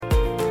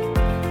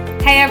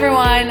Hey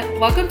everyone,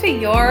 welcome to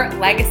Your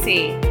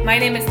Legacy. My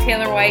name is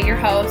Taylor White, your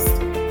host.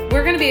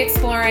 We're going to be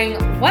exploring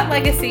what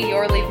legacy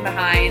you're leaving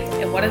behind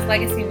and what does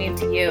legacy mean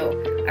to you.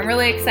 I'm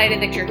really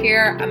excited that you're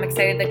here. I'm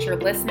excited that you're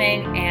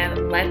listening,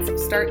 and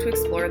let's start to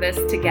explore this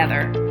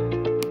together.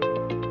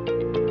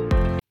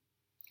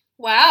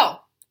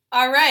 Wow.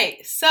 All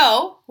right.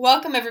 So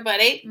welcome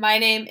everybody. My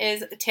name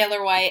is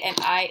Taylor White and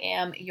I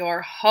am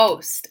your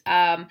host.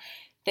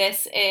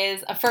 This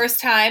is a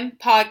first-time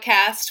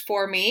podcast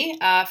for me,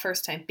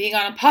 first time being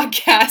on a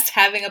podcast,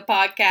 having a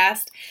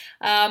podcast.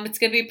 It's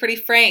going to be pretty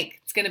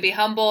frank. It's going to be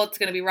humble. It's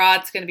going to be raw.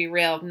 It's going to be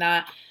real. I'm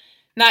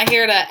not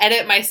here to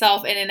edit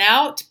myself in and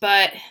out,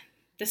 but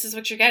this is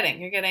what you're getting.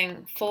 You're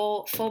getting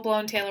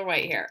full-blown Taylor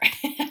White here.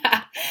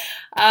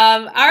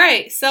 All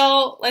right,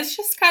 so let's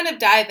just kind of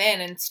dive in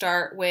and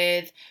start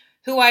with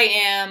who I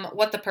am,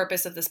 what the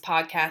purpose of this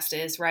podcast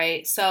is,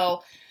 right?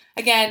 So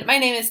again, my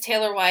name is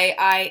Taylor White.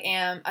 I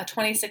am a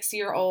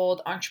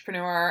 26-year-old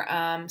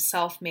entrepreneur,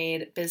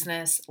 self-made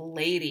business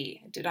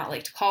lady. I do not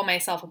like to call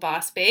myself a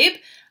boss babe.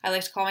 I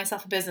like to call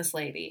myself a business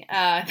lady.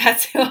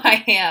 That's who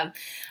I am.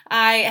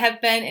 I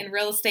have been in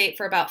real estate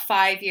for about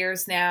 5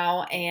 years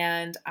now,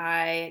 and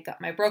I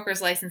got my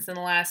broker's license in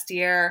the last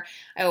year.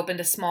 I opened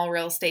a small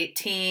real estate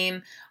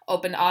team,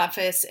 opened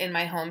office in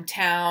my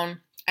hometown.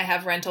 I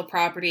have rental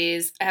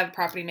properties. I have a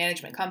property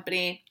management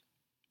company.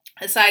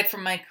 Aside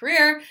from my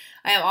career,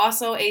 I am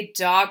also a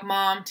dog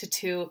mom to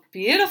two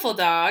beautiful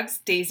dogs,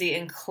 Daisy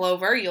and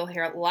Clover. You'll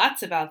hear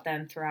lots about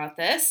them throughout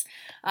this.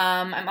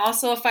 I'm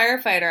also a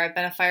firefighter. I've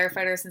been a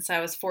firefighter since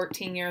I was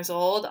 14 years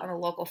old on the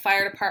local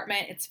fire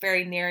department. It's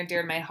very near and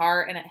dear to my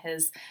heart, and it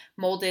has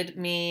molded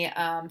me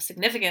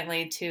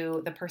significantly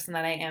to the person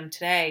that I am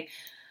today.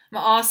 I'm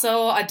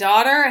also a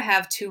daughter. I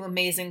have two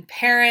amazing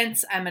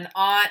parents. I'm an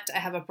aunt. I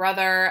have a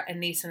brother, a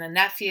niece, and a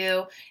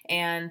nephew,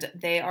 and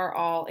they are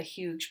all a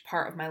huge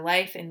part of my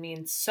life and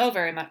mean so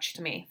very much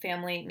to me.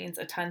 Family means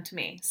a ton to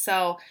me.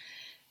 So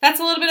that's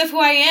a little bit of who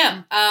I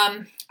am.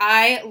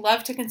 I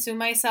love to consume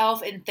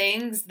myself in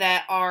things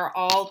that are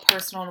all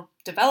personal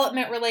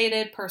development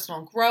related,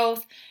 personal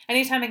growth.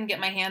 Anytime I can get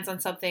my hands on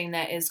something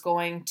that is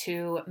going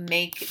to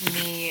make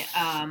me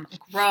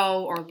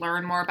grow or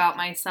learn more about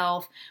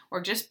myself or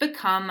just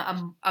become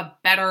a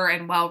better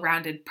and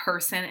well-rounded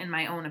person in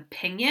my own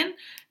opinion,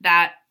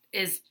 that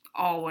is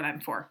all what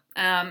I'm for.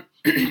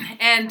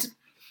 And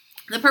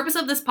the purpose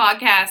of this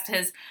podcast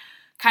has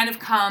kind of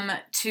come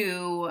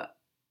to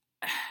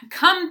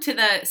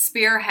the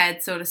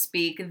spearhead, so to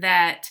speak,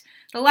 that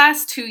the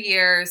last 2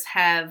 years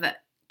have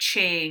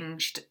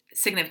changed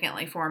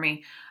significantly for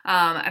me.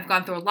 I've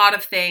gone through a lot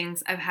of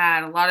things. I've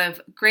had a lot of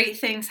great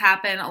things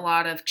happen, a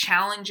lot of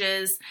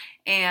challenges,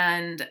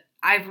 and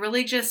I've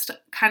really just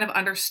kind of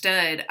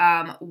understood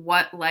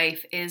what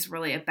life is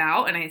really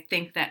about. And I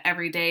think that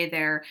every day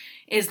there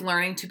is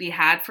learning to be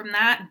had from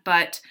that.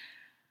 But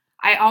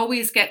I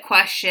always get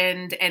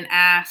questioned and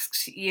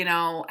asked,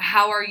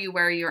 how are you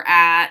where you're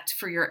at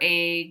for your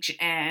age?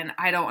 And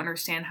I don't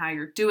understand how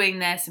you're doing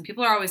this. And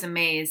people are always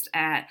amazed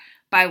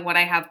by what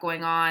I have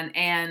going on.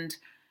 And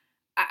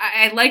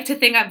I like to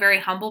think I'm very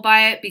humble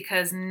by it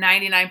because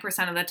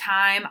 99% of the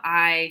time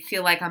I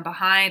feel like I'm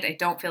behind. I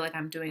don't feel like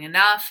I'm doing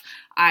enough.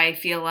 I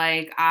feel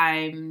like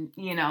I'm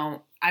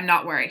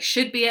not where I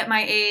should be at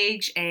my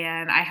age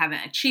and I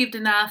haven't achieved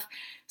enough.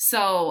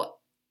 So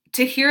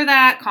to hear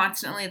that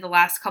constantly the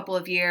last couple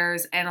of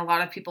years, and a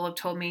lot of people have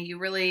told me, they're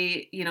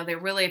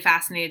really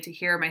fascinated to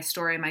hear my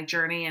story, my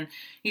journey, and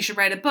you should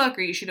write a book,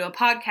 or you should do a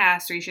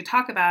podcast, or you should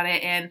talk about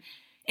it. And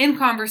in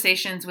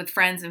conversations with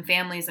friends and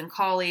families and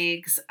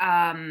colleagues,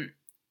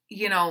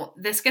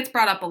 this gets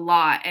brought up a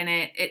lot, and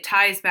it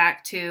ties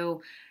back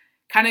to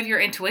kind of your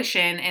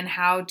intuition and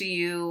how do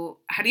you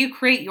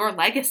create your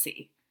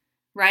legacy,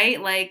 right?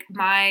 Like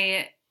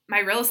my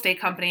real estate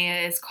company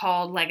is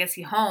called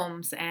Legacy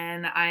Homes,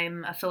 and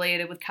I'm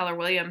affiliated with Keller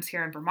Williams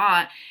here in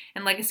Vermont,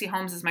 and Legacy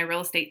Homes is my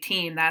real estate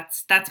team.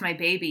 That's my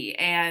baby.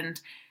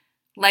 And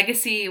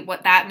legacy,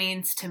 what that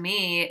means to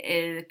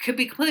me, could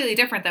be completely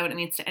different than what it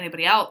means to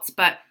anybody else.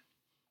 But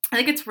I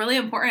think it's really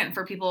important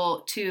for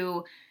people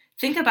to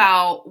think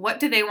about what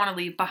do they want to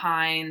leave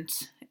behind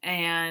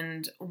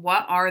and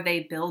what are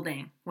they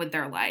building with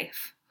their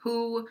life?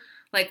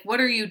 What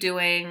are you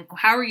doing?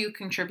 How are you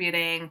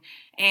contributing?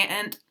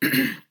 And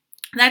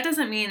that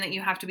doesn't mean that you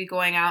have to be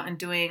going out and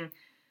doing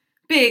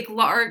big,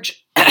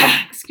 large,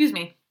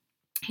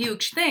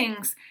 huge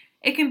things.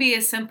 It can be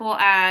as simple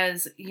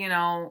as,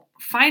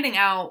 finding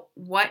out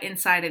what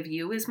inside of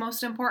you is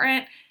most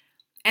important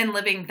and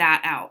living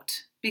that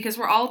out. Because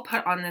we're all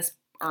put on this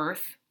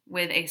earth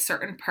with a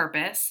certain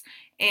purpose.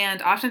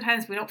 And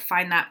oftentimes we don't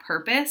find that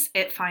purpose.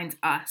 It finds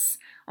us.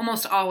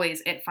 Almost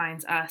always it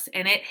finds us.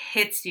 And it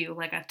hits you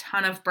like a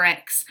ton of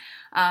bricks.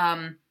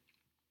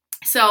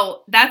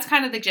 So that's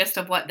kind of the gist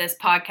of what this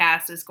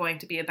podcast is going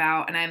to be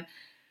about. And I'm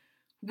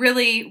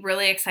really,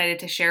 really excited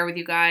to share with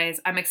you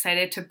guys. I'm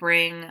excited to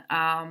bring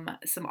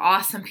some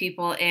awesome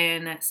people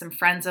in, some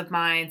friends of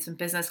mine, some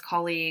business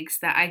colleagues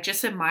that I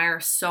just admire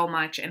so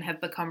much and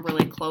have become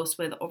really close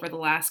with over the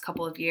last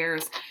couple of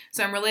years.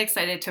 So I'm really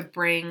excited to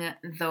bring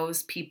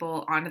those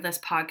people onto this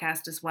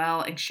podcast as well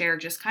and share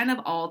just kind of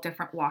all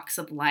different walks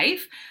of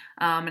life.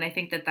 And I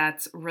think that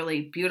that's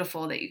really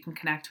beautiful that you can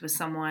connect with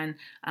someone,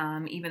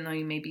 even though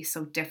you may be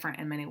so different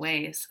in many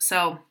ways.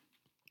 So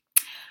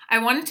I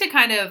wanted to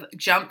kind of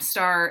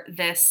jumpstart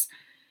this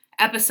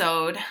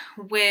episode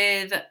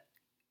with,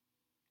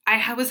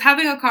 I was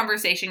having a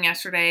conversation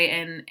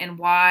yesterday and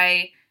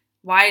why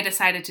I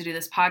decided to do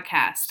this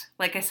podcast.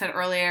 Like I said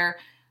earlier,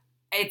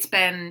 it's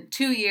been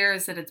 2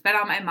 years that it's been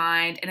on my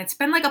mind, and it's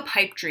been like a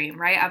pipe dream,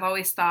 right? I've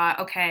always thought,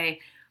 okay,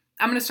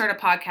 I'm going to start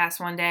a podcast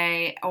one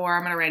day, or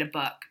I'm going to write a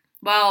book.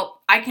 Well,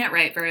 I can't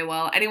write very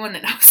well. Anyone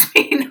that knows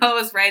me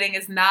knows writing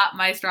is not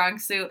my strong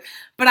suit,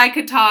 but I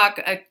could talk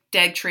a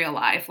dead tree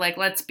alive. Like,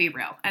 let's be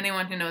real.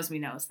 Anyone who knows me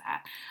knows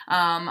that.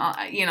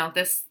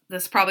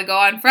 This probably go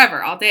on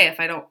forever, all day, if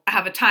I don't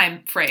have a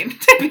time frame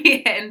to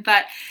be in.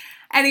 But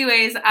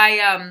anyways, where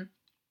I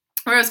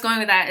was going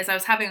with that is I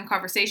was having a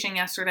conversation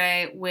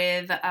yesterday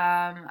with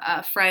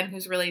a friend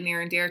who's really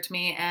near and dear to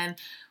me, and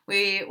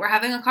we were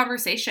having a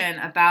conversation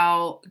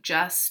about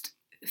just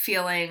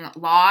feeling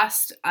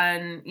lost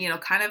and,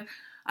 kind of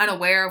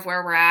unaware of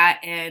where we're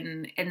at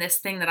in this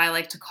thing that I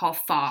like to call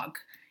fog,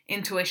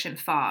 intuition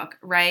fog,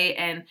 right?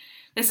 And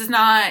this is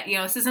not,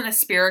 this isn't a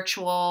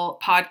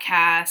spiritual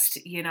podcast.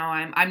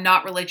 I'm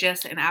not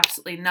religious, and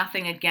absolutely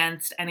nothing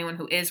against anyone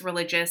who is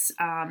religious,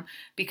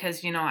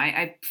 because,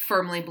 I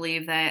firmly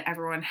believe that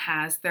everyone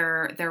has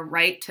their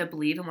right to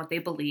believe in what they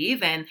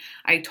believe, and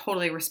I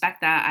totally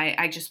respect that.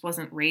 I just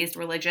wasn't raised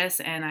religious,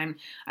 and I'm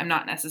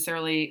not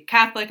necessarily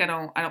Catholic. I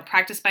don't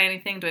practice by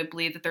anything. Do I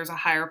believe that there's a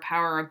higher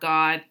power of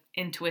God,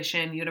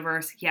 intuition,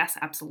 universe? Yes,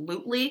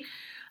 absolutely.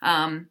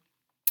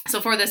 So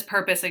for this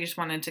purpose, I just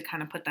wanted to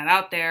kind of put that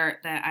out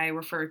there, that I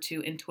refer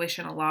to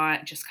intuition a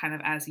lot, just kind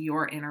of as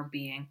your inner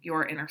being,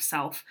 your inner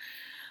self.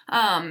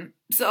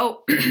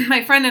 So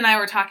my friend and I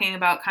were talking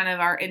about kind of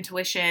our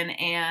intuition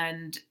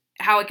and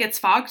how it gets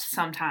fogged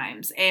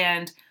sometimes,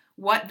 and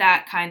what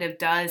that kind of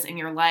does in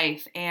your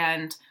life.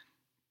 And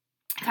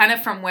kind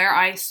of from where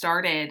I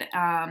started,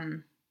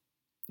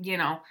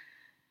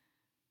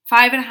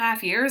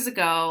 5.5 years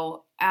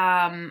ago,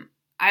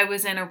 I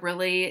was in a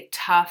really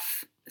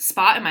tough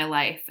spot in my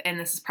life, and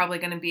this is probably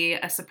going to be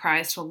a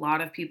surprise to a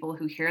lot of people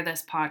who hear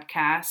this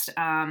podcast.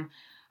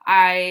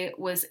 I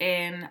was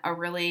in a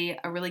really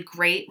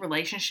great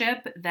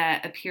relationship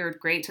that appeared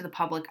great to the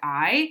public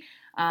eye,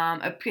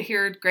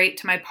 appeared great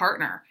to my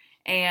partner,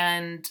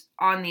 and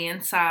on the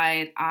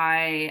inside,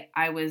 I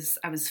was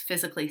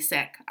physically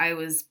sick. I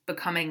was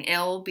becoming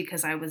ill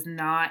because I wasn't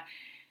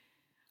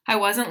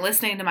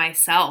listening to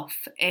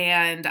myself,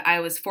 and I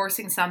was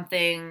forcing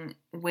something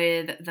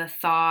with the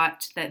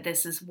thought that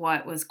this is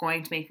what was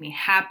going to make me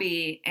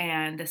happy,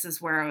 and this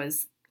is where I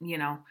was,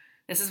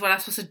 this is what I'm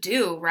supposed to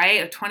do,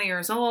 right? I'm 20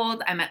 years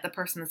old. I met the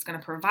person that's going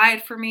to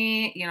provide for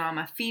me. I'm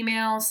a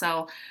female,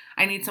 so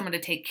I need someone to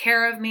take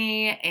care of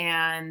me,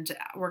 and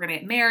we're going to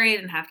get married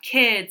and have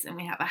kids, and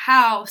we have a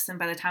house, and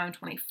by the time I'm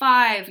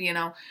 25, we're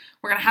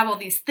going to have all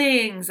these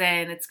things,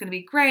 and it's going to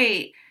be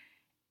great.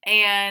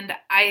 And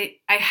I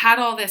had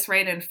all this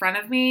right in front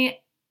of me,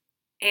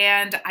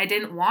 and I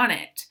didn't want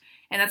it.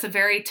 And that's a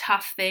very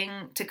tough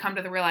thing to come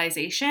to the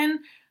realization.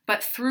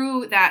 But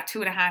through that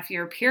 2.5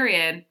 year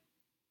period,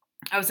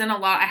 I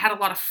had a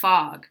lot of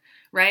fog,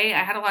 right? I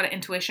had a lot of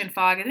intuition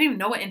fog. I didn't even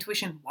know what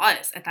intuition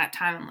was at that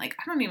time. I'm like,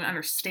 I don't even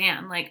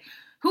understand. Like,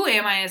 who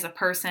am I as a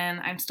person?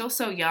 I'm still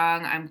so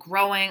young. I'm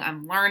growing.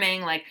 I'm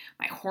learning. Like,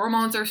 my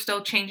hormones are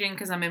still changing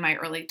because I'm in my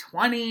early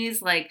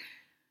 20s. Like,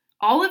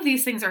 all of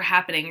these things are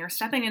happening. You're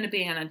stepping into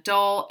being an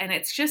adult, and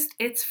it's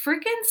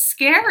freaking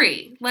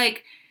scary.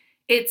 Like,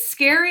 it's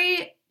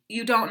scary.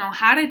 You don't know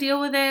how to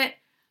deal with it.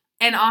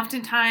 And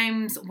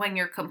oftentimes when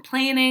you're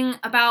complaining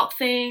about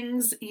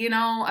things,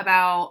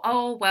 about,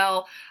 oh,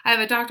 well, I have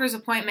a doctor's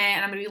appointment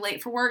and I'm going to be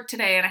late for work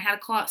today, and I had to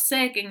call out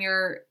sick, and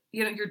you're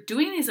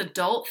doing these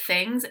adult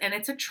things, and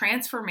it's a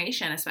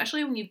transformation,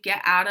 especially when you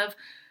get out of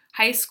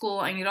high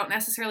school and you don't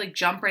necessarily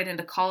jump right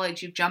into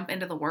college, you jump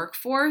into the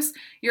workforce.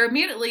 You're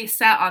immediately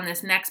set on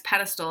this next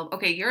pedestal of,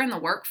 okay, you're in the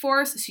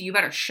workforce, so you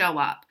better show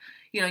up.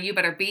 You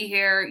better be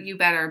here. You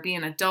better be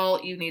an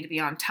adult. You need to be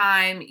on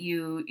time.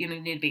 You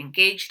need to be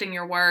engaged in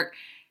your work.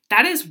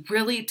 That is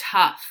really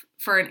tough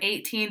for an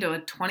 18 to a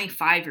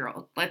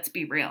 25-year-old. Let's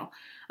be real.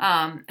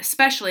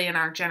 Especially in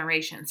our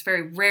generation. It's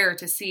very rare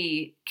to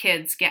see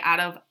kids get out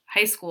of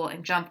high school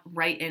and jump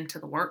right into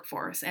the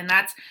workforce. And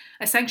that's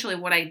essentially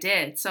what I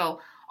did.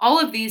 So all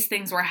of these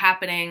things were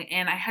happening,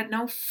 and I had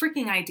no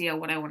freaking idea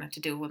what I wanted to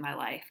do with my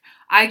life.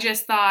 I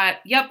just thought,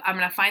 yep, I'm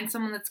going to find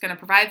someone that's going to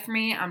provide for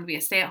me. I'm going to be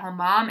a stay-at-home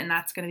mom, and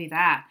that's going to be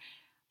that.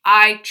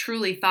 I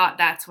truly thought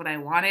that's what I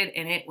wanted,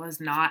 and it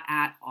was not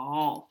at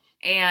all.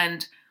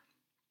 And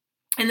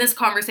in this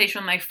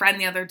conversation with my friend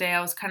the other day,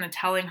 I was kind of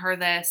telling her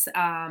this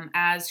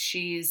as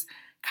she's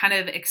kind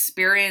of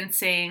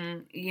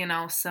experiencing,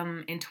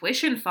 some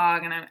intuition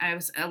fog, and I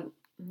was,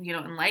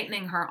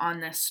 enlightening her on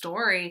this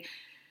story,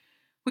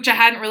 which I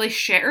hadn't really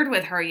shared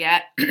with her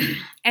yet.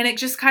 And it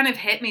just kind of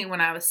hit me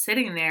when I was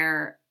sitting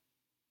there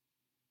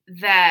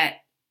that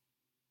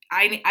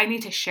I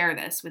need to share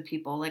this with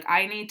people. Like,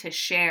 I need to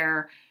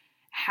share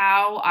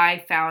how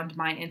I found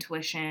my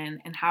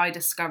intuition and how I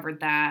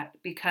discovered that,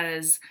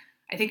 because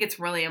I think it's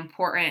really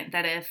important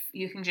that if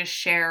you can just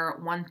share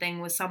one thing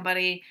with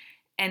somebody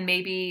and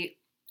maybe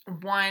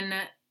one,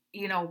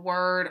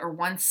 word or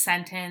one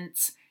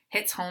sentence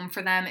hits home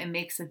for them and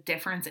makes a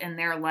difference in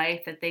their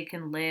life, that they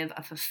can live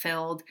a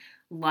fulfilled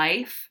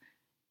life,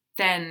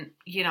 then,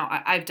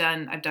 I've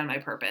done my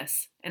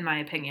purpose, in my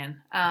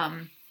opinion.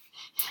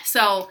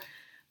 So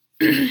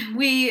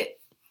we,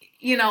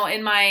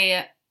 in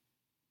my,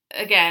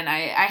 again,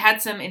 I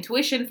had some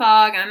intuition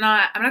fog, and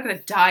I'm not going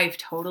to dive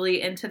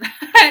totally into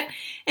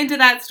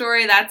that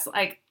story. That's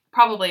like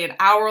probably an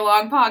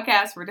hour-long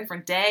podcast for a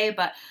different day,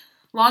 but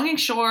long and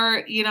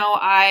short,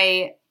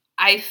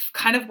 I've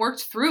kind of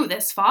worked through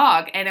this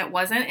fog, and it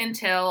wasn't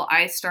until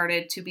I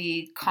started to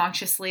be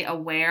consciously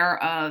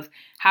aware of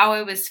how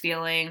I was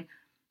feeling,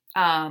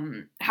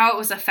 how it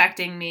was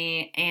affecting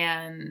me,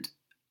 and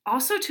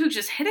also to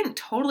just hitting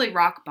totally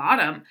rock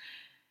bottom.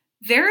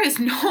 There is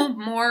no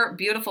more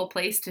beautiful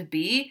place to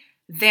be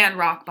than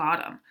rock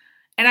bottom.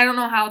 And I don't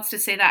know how else to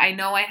say that. I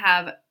know I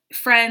have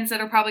friends that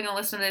are probably going to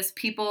listen to this.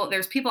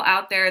 There's people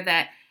out there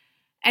that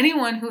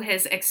anyone who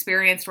has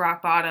experienced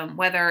rock bottom,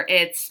 whether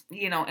it's,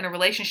 in a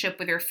relationship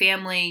with your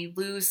family, you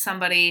lose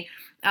somebody,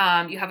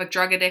 you have a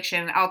drug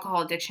addiction,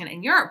 alcohol addiction,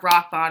 and you're at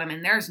rock bottom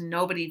and there's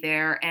nobody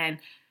there, and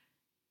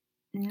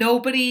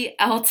nobody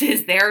else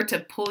is there to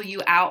pull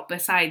you out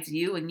besides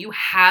you, and you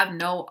have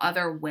no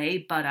other way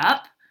but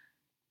up.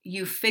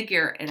 You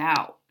figure it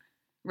out,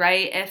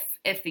 right?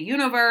 If the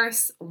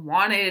universe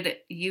wanted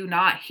you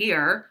not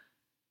here,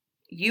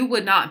 you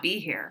would not be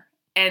here.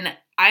 And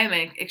I am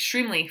an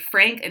extremely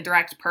frank and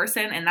direct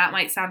person, and that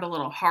might sound a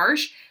little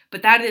harsh,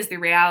 but that is the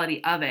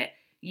reality of it.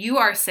 You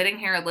are sitting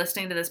here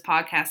listening to this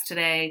podcast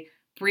today,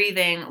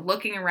 breathing,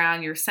 looking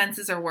around, your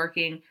senses are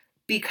working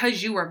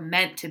because you were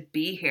meant to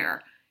be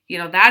here.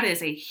 That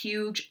is a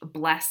huge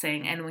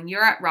blessing. And when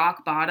you're at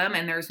rock bottom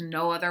and there's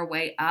no other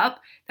way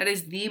up, that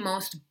is the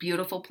most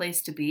beautiful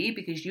place to be,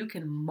 because you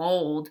can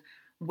mold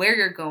where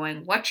you're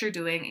going, what you're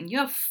doing, and you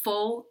have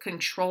full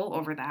control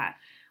over that.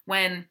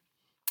 When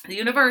the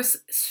universe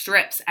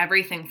strips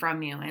everything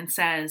from you and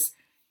says,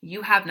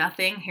 you have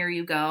nothing, here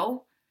you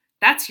go,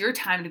 that's your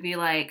time to be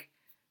like,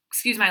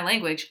 excuse my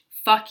language,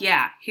 fuck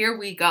yeah, here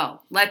we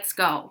go. Let's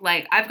go.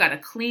 Like, I've got a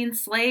clean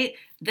slate.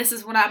 This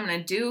is what I'm going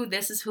to do.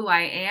 This is who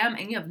I am.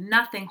 And you have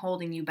nothing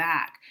holding you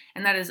back.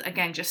 And that is,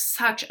 again, just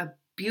such a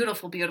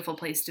beautiful, beautiful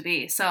place to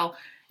be. So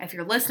if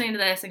you're listening to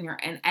this and you're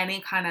in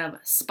any kind of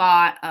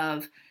spot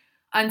of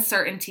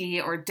uncertainty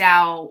or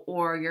doubt,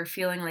 or you're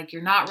feeling like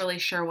you're not really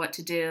sure what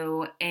to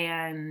do,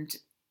 and,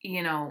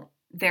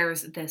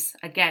 there's this,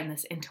 again,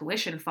 this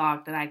intuition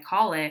fog that I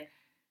call it,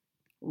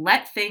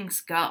 let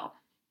things go.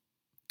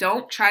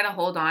 Don't try to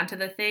hold on to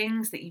the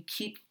things that you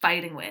keep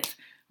fighting with,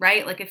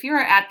 right? Like, if you're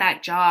at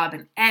that job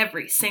and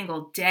every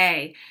single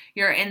day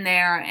you're in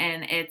there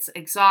and it's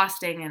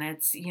exhausting and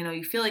it's,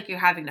 you feel like you're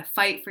having to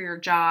fight for your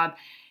job,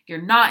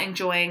 you're not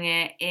enjoying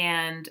it.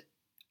 And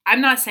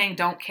I'm not saying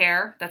don't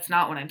care. That's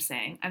not what I'm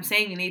saying. I'm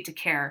saying you need to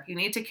care. You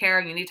need to care.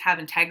 You need to have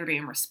integrity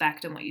and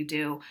respect in what you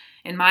do,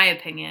 in my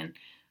opinion.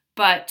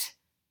 But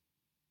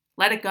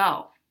let it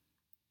go.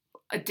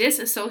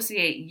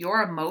 Disassociate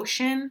your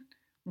emotion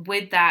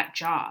with that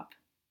job,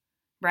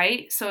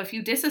 right? So if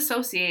you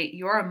disassociate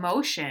your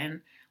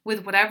emotion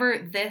with whatever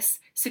this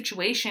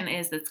situation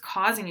is that's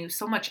causing you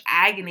so much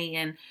agony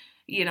and,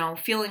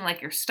 feeling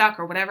like you're stuck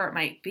or whatever it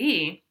might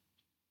be,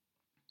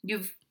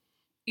 you've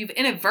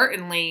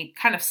inadvertently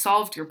kind of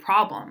solved your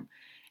problem.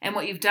 And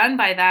what you've done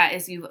by that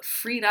is you've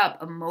freed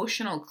up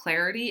emotional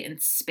clarity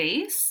and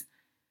space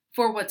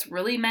for what's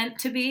really meant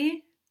to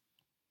be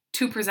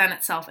to present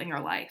itself in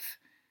your life.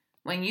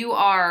 When you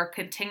are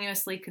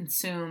continuously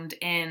consumed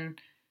in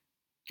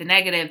the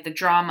negative, the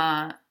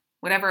drama,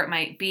 whatever it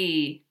might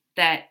be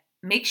that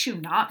makes you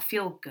not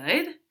feel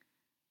good,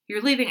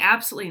 you're leaving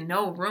absolutely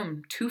no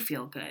room to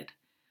feel good.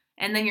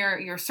 And then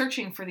you're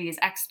searching for these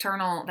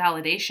external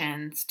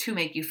validations to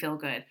make you feel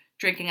good.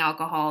 Drinking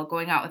alcohol,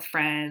 going out with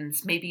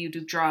friends, maybe you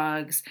do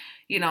drugs,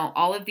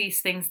 all of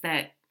these things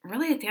that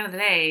really at the end of the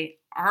day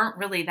aren't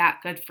really that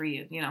good for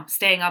you.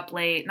 Staying up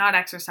late, not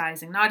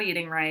exercising, not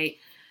eating right.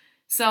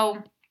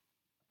 So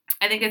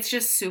I think it's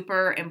just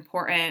super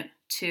important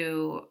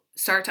to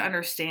start to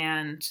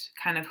understand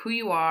kind of who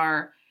you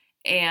are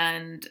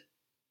and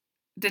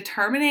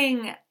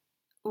determining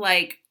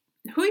like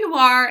who you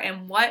are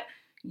and what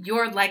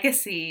your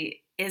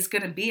legacy is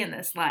going to be in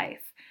this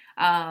life.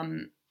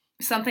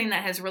 Something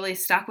that has really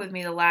stuck with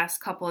me the last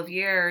couple of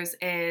years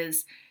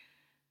is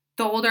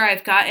the older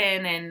I've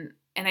gotten,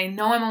 and I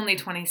know I'm only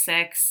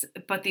 26,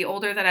 but the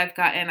older that I've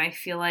gotten, I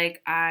feel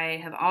like I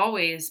have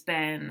always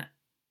been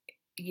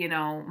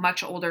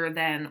much older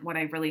than what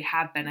I really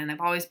have been. And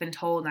I've always been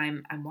told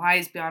I'm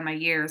wise beyond my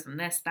years and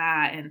this,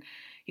 that. And,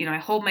 I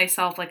hold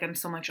myself like I'm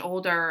so much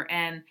older.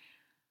 And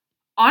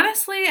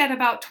honestly, at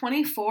about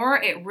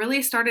 24, it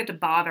really started to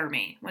bother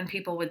me when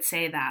people would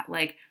say that.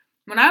 Like,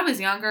 when I was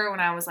younger, when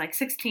I was like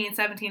 16,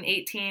 17,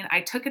 18, I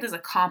took it as a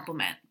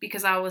compliment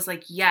because I was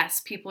like,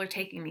 yes, people are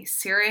taking me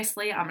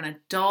seriously. I'm an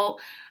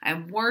adult.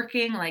 I'm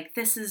working. Like,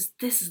 this is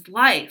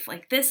life.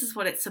 Like, this is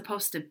what it's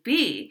supposed to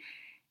be.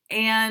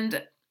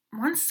 And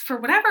for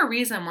whatever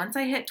reason, once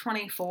I hit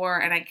 24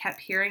 and I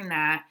kept hearing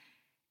that,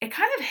 it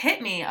kind of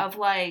hit me of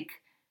like,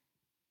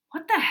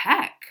 what the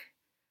heck?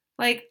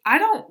 Like, I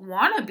don't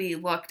want to be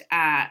looked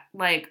at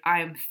like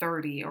I'm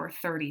 30 or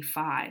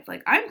 35.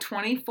 Like, I'm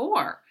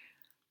 24.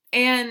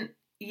 And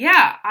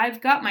yeah,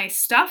 I've got my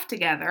stuff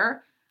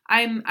together.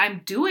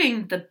 I'm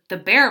doing the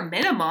bare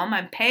minimum.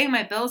 I'm paying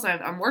my bills.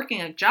 I'm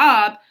working a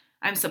job.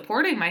 I'm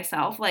supporting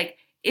myself. Like,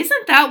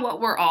 isn't that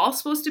what we're all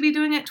supposed to be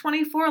doing at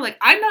 24? Like,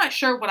 I'm not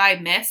sure what I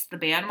missed the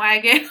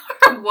bandwagon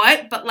or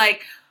what, but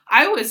like,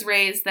 I was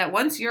raised that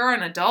once you're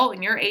an adult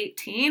and you're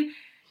 18,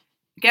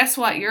 guess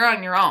what? You're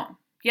on your own.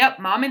 Yep,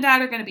 mom and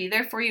dad are going to be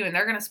there for you and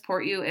they're going to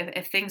support you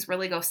if things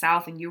really go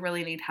south and you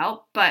really need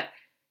help. But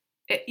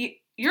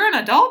you're an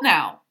adult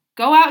now.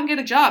 Go out and get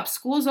a job.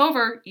 School's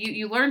over.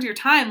 You learned your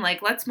time.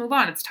 Like, let's move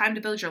on. It's time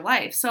to build your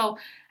life. So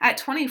at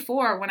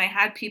 24, when I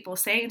had people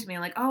saying to me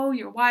like, oh,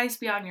 you're wise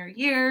beyond your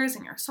years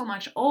and you're so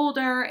much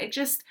older, I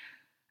just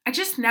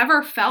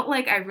never felt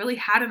like I really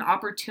had an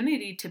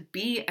opportunity to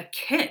be a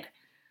kid.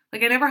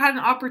 Like, I never had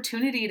an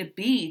opportunity to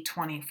be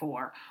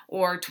 24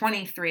 or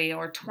 23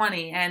 or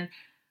 20. And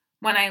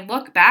when I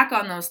look back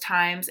on those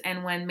times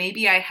and when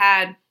maybe I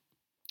had,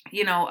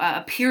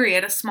 a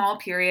period, a small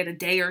period, a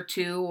day or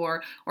two,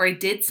 or I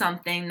did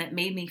something that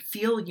made me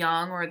feel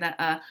young, or that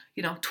a,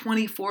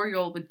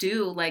 24-year-old would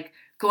do, like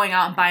going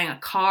out and buying a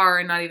car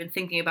and not even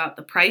thinking about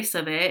the price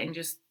of it and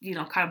just,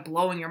 kind of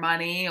blowing your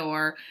money,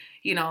 or,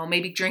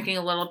 maybe drinking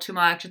a little too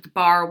much at the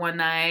bar one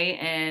night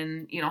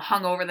and,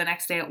 hung over the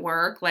next day at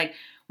work. Like,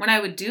 when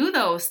I would do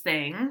those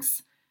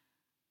things,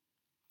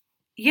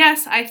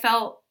 yes, I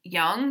felt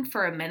young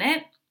for a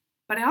minute,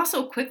 but I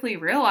also quickly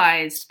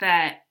realized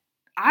that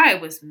I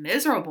was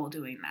miserable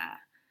doing that.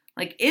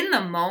 Like, in the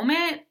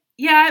moment,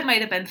 yeah, it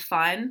might have been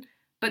fun,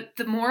 but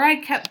the more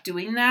I kept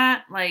doing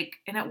that, like,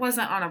 and it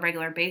wasn't on a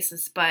regular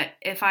basis, but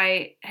if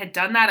I had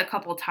done that a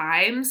couple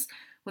times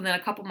within a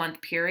couple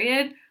month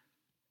period,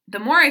 the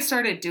more I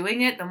started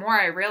doing it, the more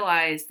I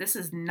realized this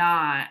is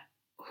not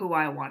who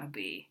I want to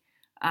be.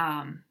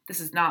 This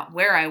is not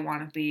where I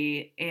want to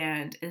be,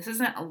 and this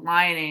isn't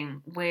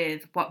aligning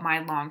with what my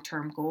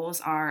long-term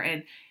goals are.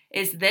 And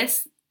is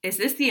this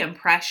the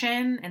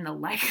impression and the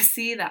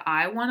legacy that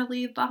I want to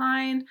leave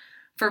behind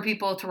for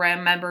people to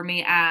remember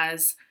me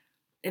as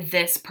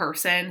this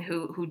person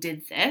who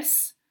did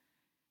this?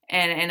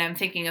 And I'm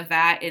thinking of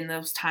that in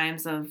those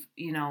times of,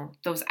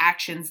 those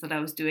actions that I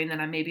was doing that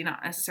I'm maybe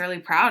not necessarily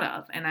proud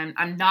of. And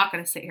I'm not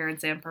going to sit here and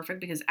say I'm perfect,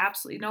 because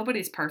absolutely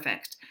nobody's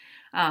perfect.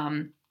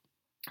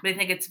 But I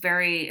think it's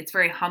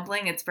very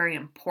humbling. It's very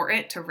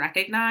important to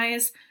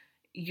recognize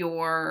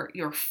your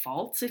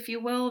faults, if you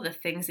will, the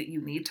things that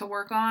you need to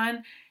work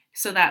on,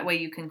 so that way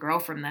you can grow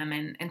from them.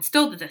 And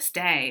still to this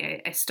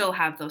day, I still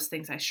have those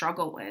things I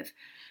struggle with.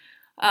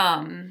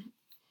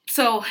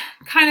 So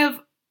kind of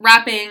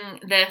wrapping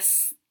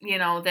this,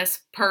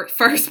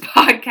 first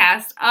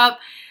podcast up,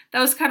 that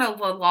was kind of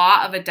a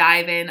lot of a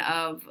dive in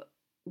of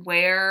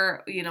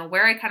where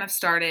I kind of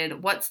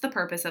started, what's the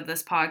purpose of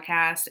this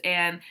podcast,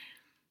 and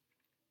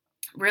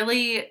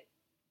really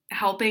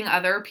helping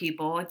other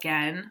people,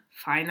 again,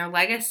 find their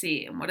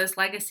legacy. And what does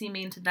legacy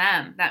mean to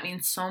them? That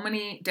means so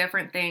many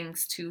different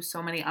things to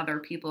so many other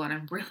people. And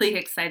I'm really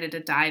excited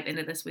to dive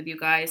into this with you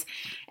guys.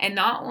 And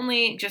not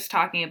only just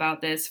talking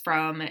about this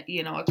from,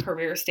 a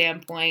career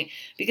standpoint,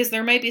 because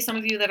there might be some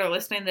of you that are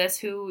listening to this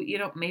who,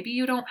 maybe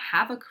you don't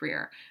have a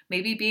career.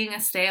 Maybe being a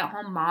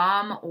stay-at-home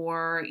mom,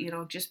 or,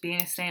 just being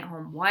a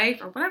stay-at-home wife,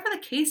 or whatever the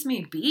case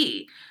may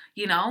be.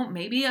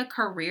 Maybe a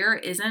career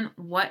isn't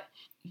what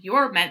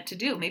you're meant to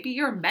do. Maybe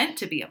you're meant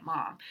to be a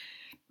mom.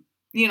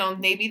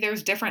 Maybe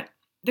there's different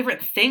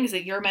things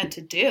that you're meant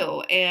to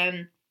do.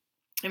 And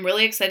I'm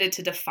really excited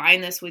to define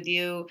this with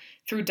you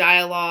through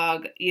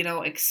dialogue,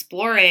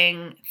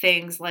 exploring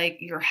things like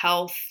your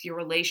health, your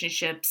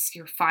relationships,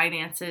 your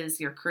finances,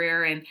 your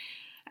career, and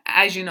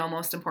as you know,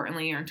 most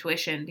importantly, your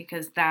intuition,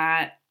 because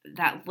that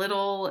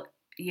little,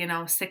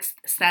 sixth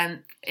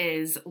sense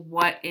is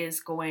what is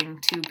going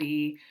to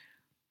be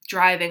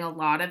driving a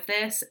lot of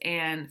this.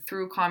 And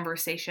through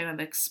conversation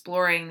of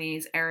exploring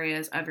these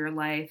areas of your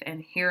life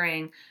and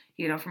hearing,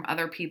 from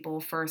other people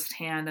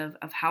firsthand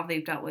of how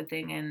they've dealt with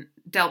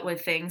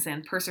things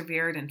and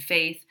persevered in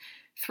faith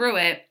through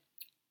it,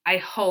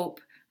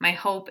 my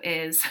hope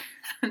is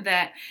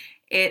that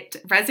it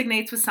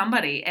resonates with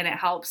somebody and it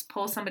helps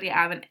pull somebody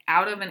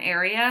out of an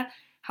area,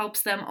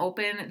 helps them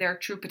open their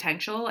true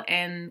potential,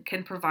 and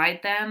can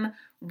provide them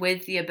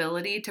with the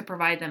ability to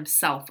provide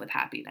themselves with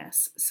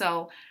happiness.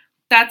 So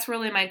that's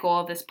really my goal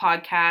of this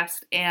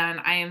podcast.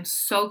 And I am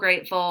so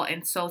grateful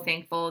and so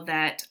thankful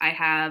that I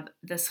have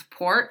the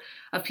support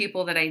of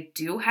people that I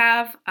do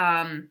have.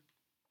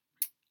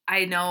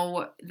 I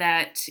know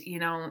that,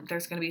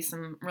 there's going to be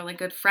some really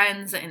good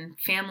friends and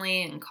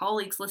family and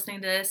colleagues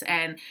listening to this,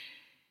 and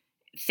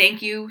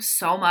thank you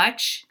so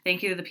much.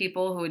 Thank you to the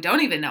people who don't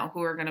even know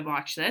who are going to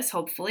watch this,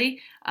 hopefully.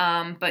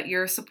 But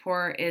your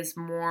support is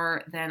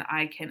more than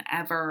I can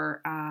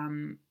ever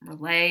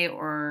relay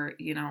or,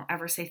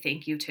 ever say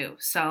thank you to.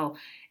 So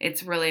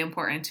it's really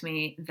important to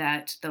me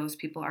that those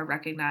people are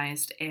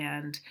recognized.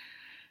 And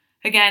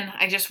again,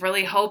 I just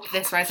really hope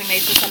this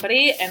resonates with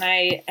somebody, and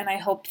I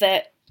hope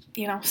that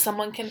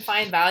someone can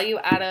find value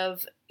out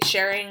of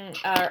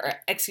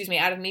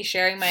out of me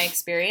sharing my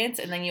experience,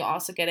 and then you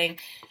also getting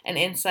an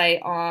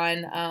insight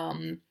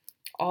on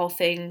all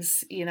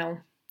things,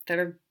 that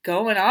are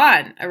going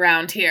on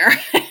around here.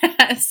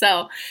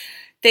 So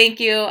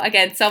thank you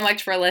again so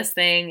much for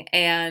listening,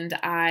 and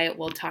I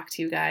will talk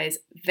to you guys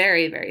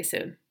very, very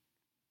soon.